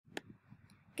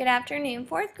Good afternoon,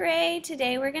 4th grade.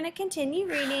 Today we're going to continue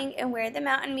reading And Where the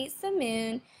Mountain Meets the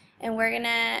Moon, and we're going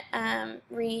to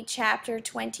read chapter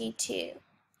 22.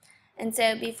 And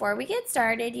so before we get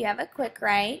started, you have a quick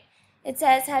write. It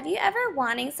says, have you ever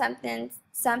wanting something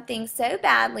so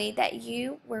badly that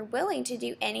you were willing to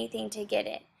do anything to get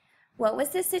it? What was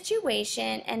the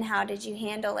situation and how did you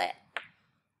handle it?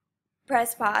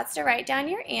 Press pause to write down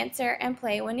your answer and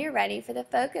play when you're ready for the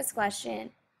focus question.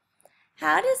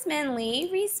 How does Min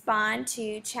Lee respond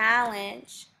to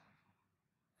challenge?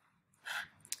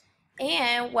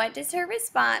 And what does her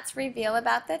response reveal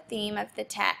about the theme of the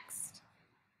text?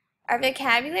 Our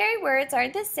vocabulary words are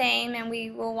the same, and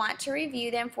we will want to review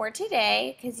them for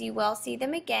today because you will see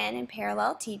them again in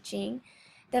parallel teaching.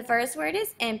 The first word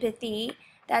is empathy.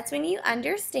 That's when you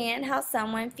understand how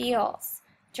someone feels.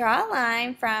 Draw a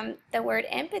line from the word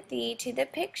empathy to the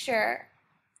picture.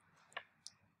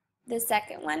 The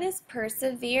second one is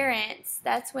perseverance.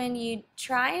 That's when you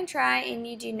try and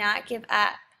you do not give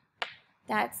up.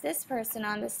 That's this person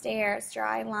on the stairs.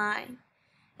 Draw a line.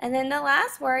 And then the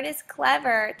last word is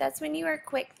clever. That's when you are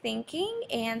quick thinking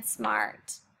and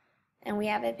smart. And we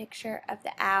have a picture of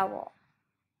the owl.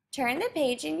 Turn the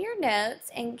page in your notes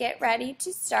and get ready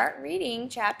to start reading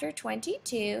chapter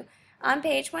 22 on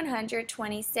page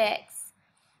 126.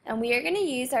 And we are going to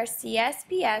use our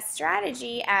CSBS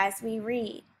strategy as we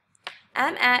read.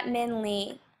 I'm at Min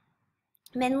Lee.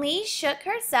 Min Lee shook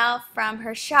herself from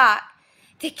her shock.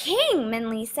 The king, Min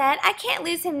Lee said. I can't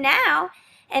lose him now.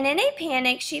 And in a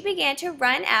panic, she began to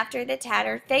run after the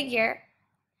tattered figure.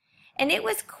 And it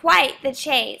was quite the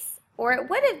chase, or it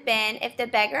would have been if the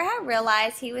beggar had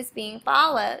realized he was being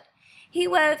followed. He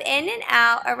wove in and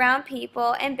out around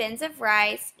people and bins of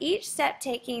rice, each step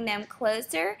taking them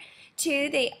closer to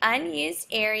the unused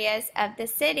areas of the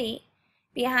city.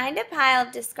 Behind a pile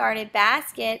of discarded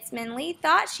baskets, Min Lee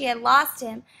thought she had lost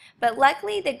him, but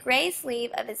luckily the gray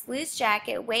sleeve of his loose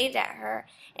jacket waved at her,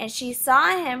 and she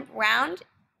saw him round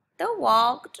the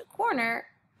walled corner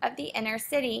of the inner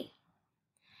city.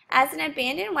 As an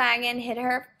abandoned wagon hid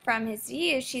her from his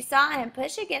view, she saw him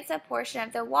push against a portion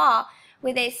of the wall.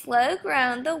 With a slow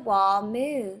groan, the wall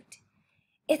moved.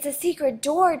 It's a secret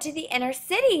door to the inner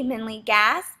city, Min Lee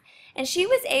gasped, and she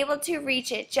was able to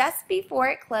reach it just before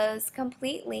it closed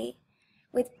completely.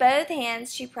 With both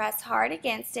hands, she pressed hard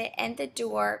against it, and the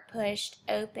door pushed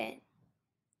open.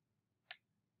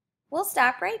 We'll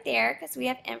stop right there because we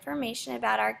have information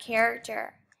about our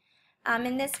character.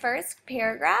 In this first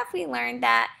paragraph, we learned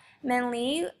that Min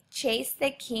Lee chased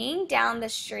the king down the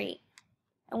street.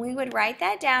 And we would write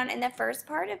that down in the first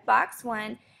part of box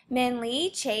 1. Min Lee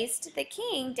chased the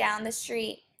king down the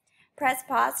street. Press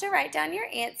pause to write down your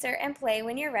answer and play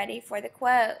when you're ready for the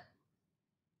quote.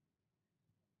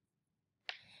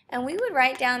 And we would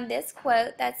write down this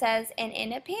quote that says, and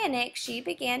in a panic, she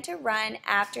began to run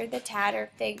after the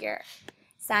tattered figure.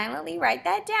 Silently write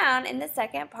that down in the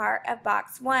second part of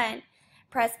box 1.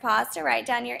 Press pause to write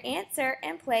down your answer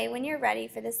and play when you're ready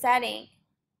for the setting.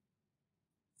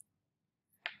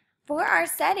 For our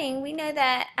setting, we know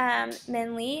that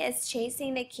Min Lee is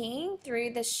chasing the king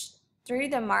through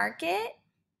the market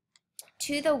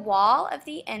to the wall of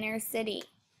the inner city.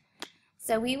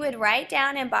 So we would write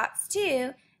down in box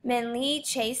 2, Min Lee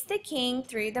chased the king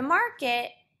through the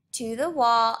market to the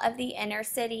wall of the inner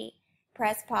city.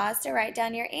 Press pause to write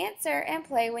down your answer and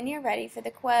play when you're ready for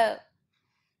the quote.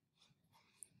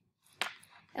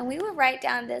 And we will write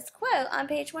down this quote on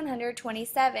page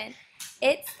 127.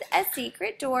 It's a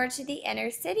secret door to the inner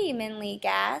city, Min Lee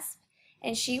gasped,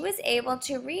 and she was able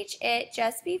to reach it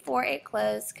just before it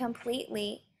closed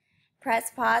completely.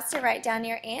 Press pause to write down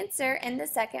your answer in the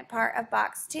second part of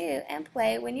box 2 and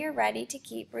play when you're ready to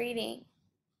keep reading.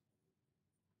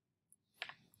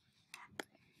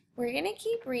 We're going to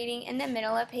keep reading in the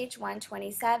middle of page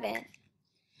 127.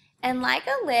 And like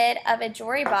a lid of a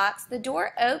jewelry box, the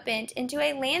door opened into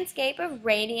a landscape of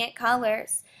radiant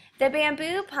colors. The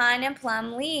bamboo, pine, and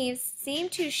plum leaves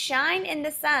seemed to shine in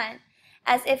the sun,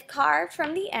 as if carved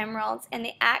from the emeralds, and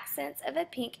the accents of the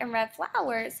pink and red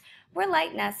flowers were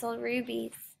like nestled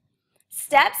rubies.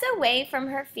 Steps away from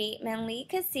her feet, Min Lee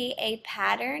could see a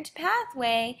patterned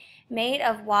pathway made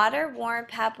of water-worn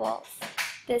pebbles.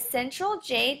 The central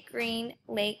jade-green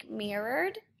lake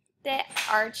mirrored the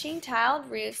arching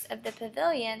tiled roofs of the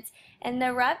pavilions and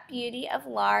the rough beauty of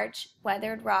large,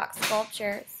 weathered rock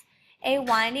sculptures. A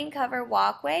winding covered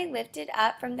walkway lifted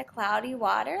up from the cloudy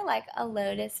water like a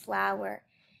lotus flower.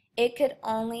 It could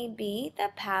only be the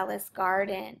palace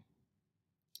garden.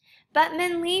 But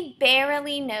Min Lee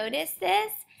barely noticed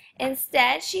this.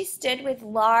 Instead, she stood with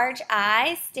large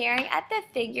eyes staring at the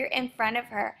figure in front of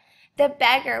her. The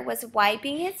beggar was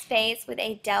wiping his face with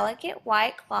a delicate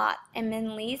white cloth, and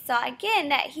Min Li saw again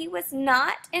that he was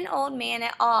not an old man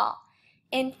at all.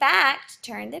 In fact,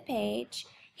 turn the page,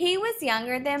 he was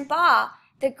younger than Ba.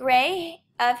 The gray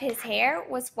of his hair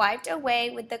was wiped away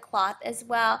with the cloth as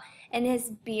well, and his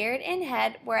beard and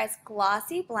head were as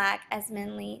glossy black as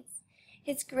Min Li's.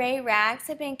 His gray rags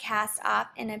had been cast off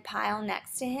in a pile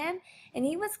next to him, and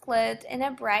he was clothed in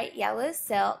a bright yellow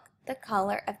silk, the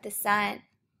color of the sun.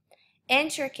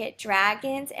 Intricate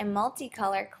dragons and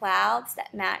multicolored clouds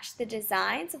that matched the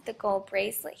designs of the gold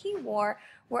bracelet he wore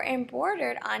were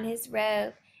embroidered on his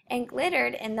robe and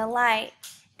glittered in the light.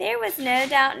 There was no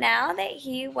doubt now that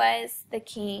he was the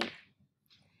king.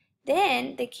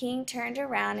 Then the king turned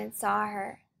around and saw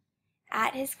her.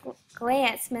 At his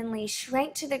glance, Min Li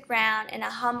shrank to the ground in a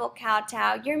humble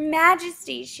kowtow. "Your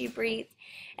Majesty," she breathed,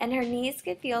 and her knees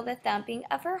could feel the thumping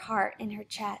of her heart in her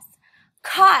chest.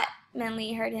 "Caught!" Min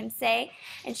Li heard him say,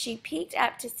 and she peeked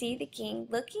up to see the king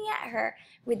looking at her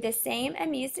with the same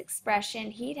amused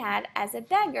expression he'd had as a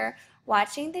beggar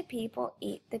watching the people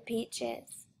eat the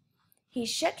peaches. He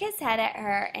shook his head at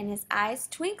her, and his eyes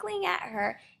twinkling at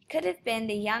her could have been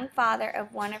the young father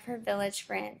of one of her village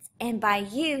friends. "And by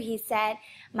you," he said,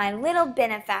 "my little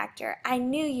benefactor. I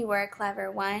knew you were a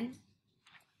clever one."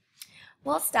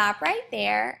 We'll stop right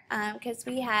there because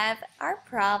we have our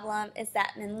problem is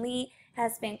that Min Li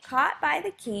has been caught by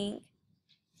the king.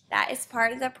 That is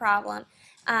part of the problem.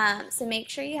 So make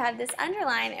sure you have this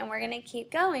underlined, and we're going to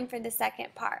keep going for the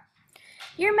second part.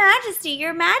 "Your Majesty,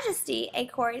 Your Majesty!" A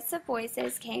chorus of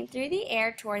voices came through the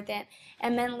air toward them,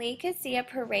 and Min Li could see a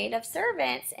parade of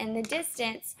servants in the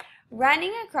distance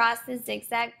running across the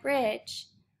zigzag bridge.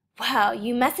 "Well,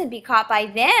 you mustn't be caught by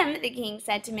them," the king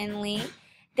said to Min Li.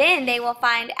 "Then they will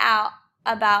find out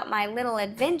about my little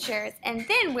adventures, and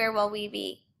then where will we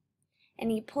be?" And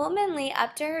he pulled Min Li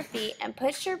up to her feet and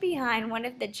pushed her behind one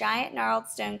of the giant gnarled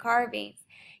stone carvings,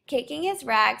 kicking his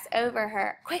rags over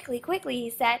her. "Quickly, quickly," he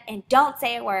said, "and don't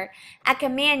say a word. I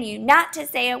command you not to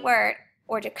say a word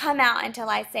or to come out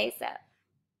until I say so."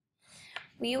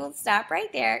 We will stop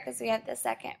right there because we have the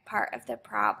second part of the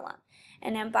problem.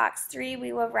 And in box 3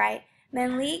 we will write,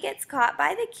 Min Li gets caught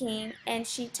by the king, and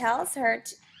he tells her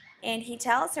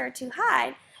to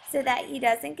hide so that he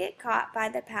doesn't get caught by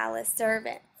the palace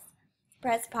servants.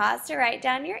 Press pause to write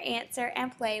down your answer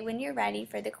and play when you're ready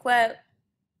for the quote.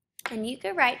 And you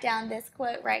could write down this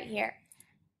quote right here.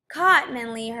 "Caught,"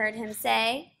 Min Li heard him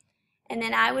say. And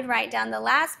then I would write down the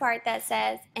last part that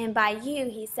says, "And by you,"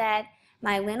 he said,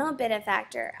 "my little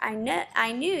benefactor.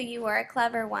 I knew you were a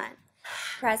clever one."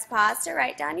 Press pause to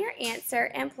write down your answer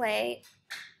and play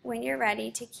when you're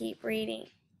ready to keep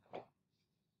reading.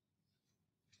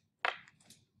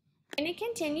 I'm going to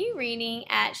continue reading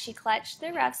at "She clutched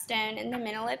the rough stone" in the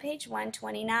middle of page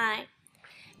 129.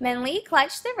 Min Li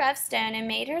clutched the rough stone and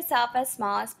made herself as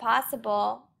small as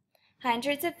possible.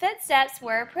 Hundreds of footsteps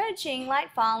were approaching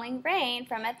like falling rain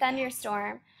from a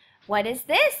thunderstorm. "What is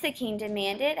this?" the king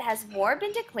demanded. "Has war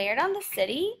been declared on the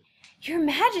city?" "Your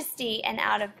Majesty," an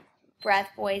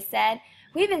out-of-breath voice said,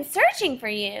 "we've been searching for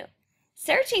you."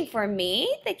 "Searching for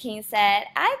me?" the king said.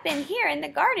 "I've been here in the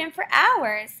garden for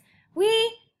hours.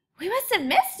 We must have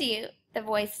missed you," the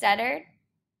voice stuttered.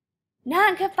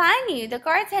 "None could find you. The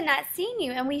guards had not seen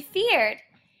you, and we feared."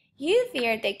 "You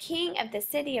feared the king of the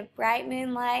city of bright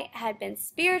moonlight had been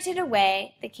spirited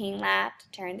away," the king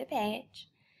laughed. Turn the page.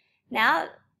 "Now,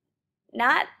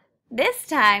 not this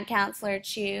time, Counselor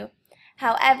Chu.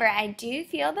 However, I do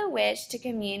feel the wish to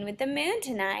commune with the moon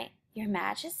tonight." "Your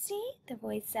Majesty?" the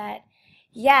voice said.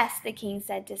 "Yes," the king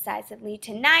said decisively.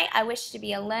 "Tonight I wish to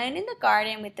be alone in the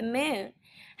garden with the moon.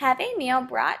 Have a meal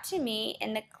brought to me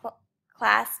in the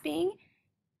clasping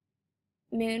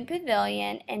moon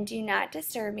pavilion, and do not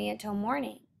disturb me until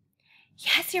morning."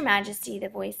 "Yes, Your Majesty," the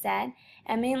voice said,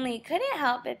 and Min Li couldn't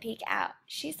help but peek out.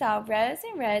 She saw rows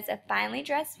and rows of finely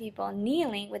dressed people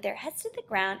kneeling with their heads to the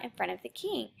ground in front of the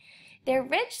king. Their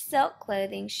rich silk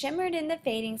clothing shimmered in the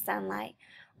fading sunlight.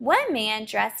 One man,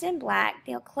 dressed in black,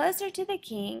 kneeled closer to the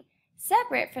king,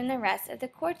 separate from the rest of the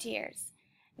courtiers.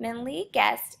 Min Li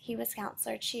guessed he was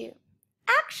Counselor Chu.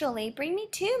 "Actually, bring me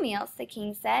 2 meals," the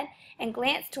king said, and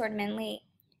glanced toward Min Li.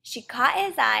 She caught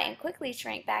his eye and quickly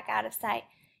shrank back out of sight.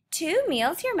 "2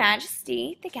 meals, Your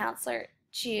Majesty?" the Counselor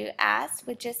Chu asked,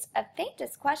 with just a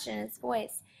faintest question in his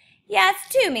voice. "Yes,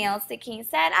 2 meals," the king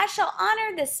said. "I shall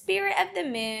honor the spirit of the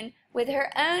moon with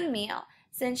her own meal.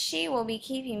 Since she will be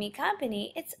keeping me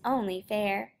company, it's only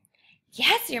fair."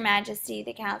 "Yes, Your Majesty,"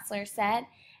 the counselor said,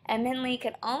 and Min Li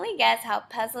could only guess how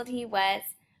puzzled he was,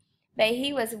 but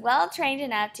he was well trained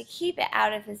enough to keep it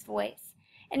out of his voice.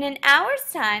 "In an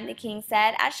hour's time," the king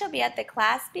said, "I shall be at the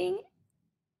clasping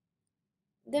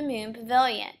the moon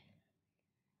pavilion.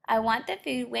 I want the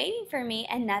food waiting for me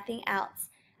and nothing else.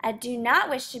 I do not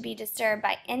wish to be disturbed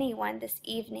by anyone this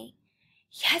evening."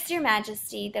 "Yes, your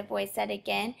Majesty," the voice said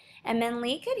again, and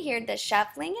Minli could hear the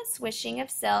shuffling and swishing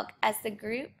of silk as the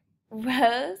group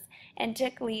rose and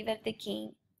took leave of the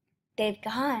king. "They've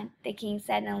gone," the king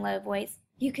said in a low voice.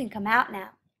 "You can come out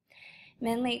now."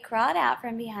 Minli crawled out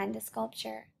from behind the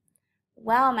sculpture.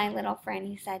 "Well, my little friend,"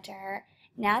 he said to her,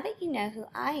 "now that you know who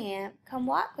I am, come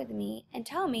walk with me and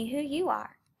tell me who you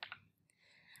are."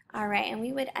 All right, and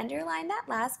we would underline that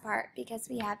last part because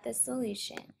we have the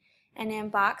solution. And in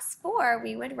box 4,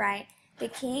 we would write, "The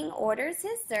king orders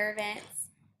his servants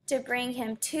to bring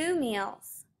him 2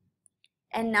 meals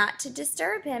and not to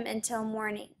disturb him until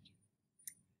morning.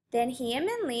 Then he and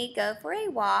Minli go for a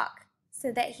walk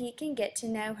so that he can get to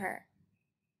know her."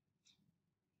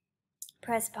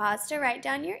 Press pause to write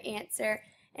down your answer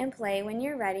and play when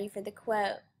you're ready for the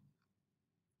quote.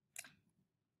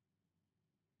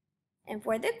 And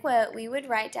for the quote, we would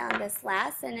write down this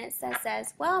last sentence that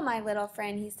says, "Well, my little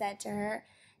friend," he said to her,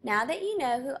 "now that you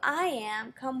know who I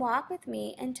am, come walk with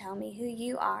me and tell me who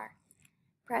you are."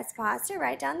 Press pause to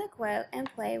write down the quote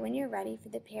and play when you're ready for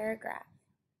the paragraph.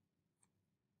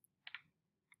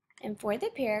 And for the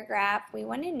paragraph, we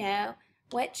want to know,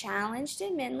 what challenge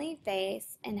did Minli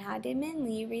face and how did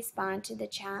Minli respond to the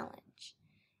challenge?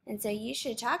 And so you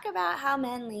should talk about how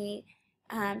Minli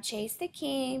chased the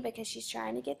king because she's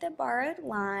trying to get the borrowed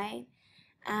line,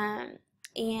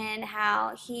 and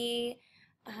how he,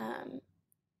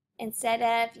 instead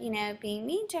of, being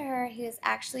mean to her, he was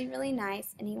actually really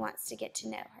nice and he wants to get to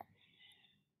know her.